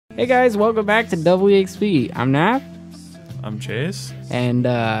Hey guys, welcome back to WXP. I'm Nap. I'm Chase. And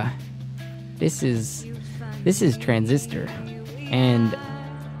this is Transistor. And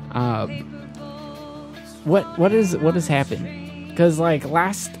what has happened? Because like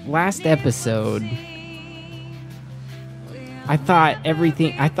last episode, I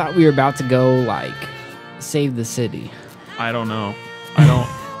thought we were about to go like save the city. I don't know.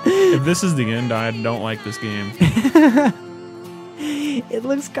 If this is the end, I don't like this game. It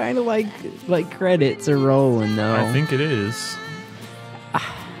looks kind of like credits are rolling though. I think it is. So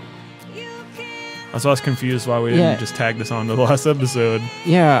I was confused why we didn't just tag this on to the last episode.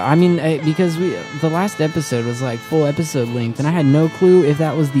 Yeah, I mean, because the last episode was like full episode length, and I had no clue if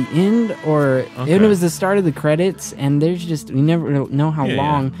that was the end or if it was the start of the credits. And there's just we never know how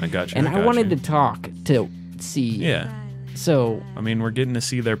long. Yeah, I got you. And I wanted to talk to see. Yeah. So I mean, we're getting to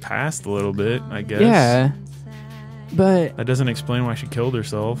see their past a little bit, I guess. Yeah. But that doesn't explain why she killed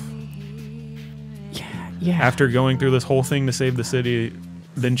herself. Yeah. After going through this whole thing to save the city,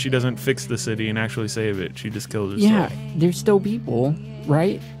 then she doesn't fix the city and actually save it. She just kills herself. Yeah, there's still people,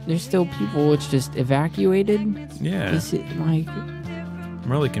 right? There's still people. It's just evacuated. Yeah. Is it like? I'm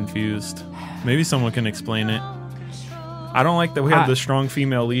really confused. Maybe someone can explain it. I don't like that we have the strong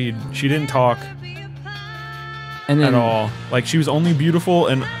female lead. She didn't talk at all. Like, she was only beautiful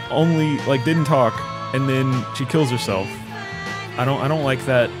and only like didn't talk, and then she kills herself. I don't like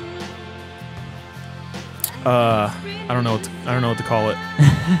that. I don't know what to call it.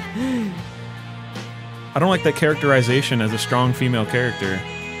 I don't like that characterization as a strong female character.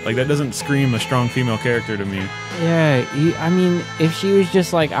 Like, that doesn't scream a strong female character to me. Yeah, I mean, if she was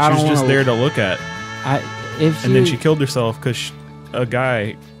just like, she was just there to look at. And then she killed herself because a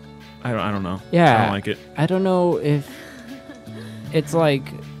guy. I don't know. Yeah, I don't like it. I don't know if it's like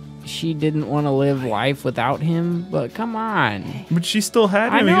she didn't want to live life without him, but come on. But she still had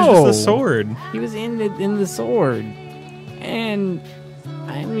him. I know. He was just a sword. He was in the sword, and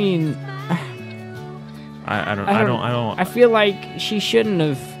I mean, I don't. I feel like she shouldn't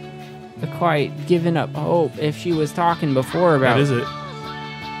have quite given up hope if she was talking before about. That is it.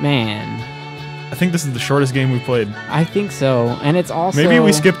 Man. I think this is the shortest game we've played. I think so, and it's also maybe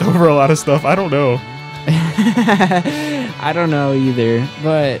we skipped over a lot of stuff. I don't know. I don't know either,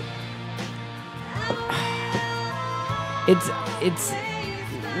 but it's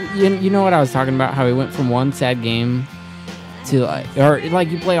you know what I was talking about, how we went from one sad game to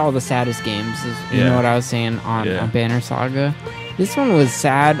like you play all the saddest games, you know what I was saying on Banner Saga. This one was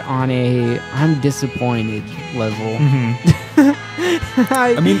sad on a I'm disappointed level.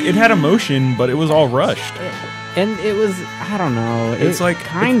 I mean, it had emotion, but it was all rushed. And it was, I don't know. It's like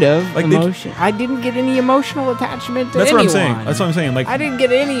kind of like emotion. I didn't get any emotional attachment to anyone. That's what I'm saying. Like, I didn't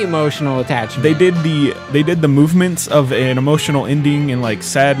get any emotional attachment. They did the movements of an emotional ending and like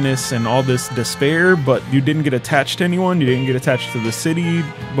sadness and all this despair, but you didn't get attached to anyone. You didn't get attached to the city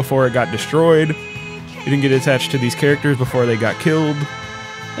before it got destroyed. You didn't get attached to these characters before they got killed.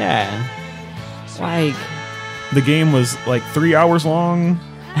 Yeah. Like, the game was like 3 hours long.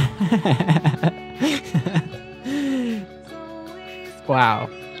 Wow.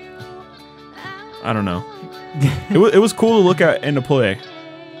 I don't know. It was cool to look at and to play.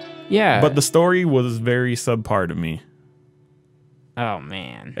 Yeah. But the story was very subpar to me. Oh,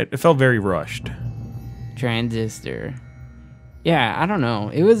 man. It felt very rushed. Transistor. Yeah, I don't know.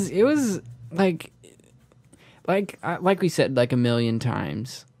 It was like we said like a million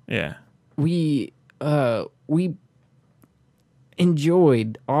times. Yeah. We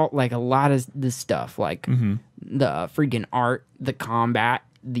enjoyed a lot of this stuff, like the freaking art, the combat,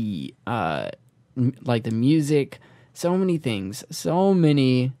 the the music, so many things, so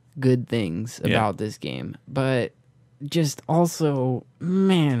many good things about this game. But just also,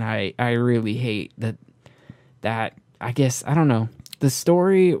 man, I really hate that I guess, I don't know, the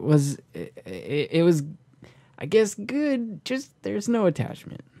story was it was, I guess, good, just there's no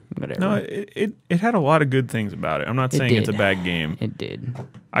attachment. Whatever. No, it had a lot of good things about it. I'm not saying it's a bad game. It did.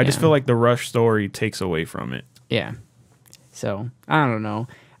 I just feel like the rush story takes away from it. Yeah. So, I don't know.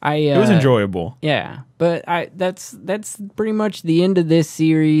 It was enjoyable. Yeah, but that's pretty much the end of this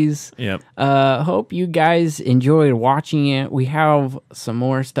series. Yep. Hope you guys enjoyed watching it. We have some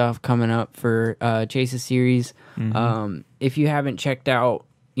more stuff coming up for Chase's series. If you haven't checked out,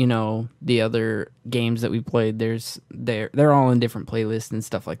 the other games that we played, they're all in different playlists and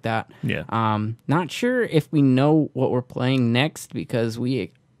stuff like that. Yeah. Not sure if we know what we're playing next because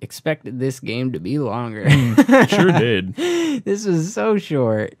we expected this game to be longer. Sure did. This was so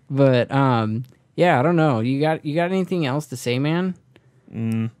short, but yeah, I don't know. You got anything else to say, man?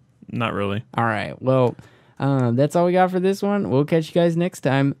 Not really. All right. Well, That's all we got for this one. We'll catch you guys next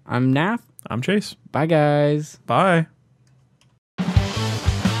time. I'm Nath. I'm Chase. Bye, guys. Bye.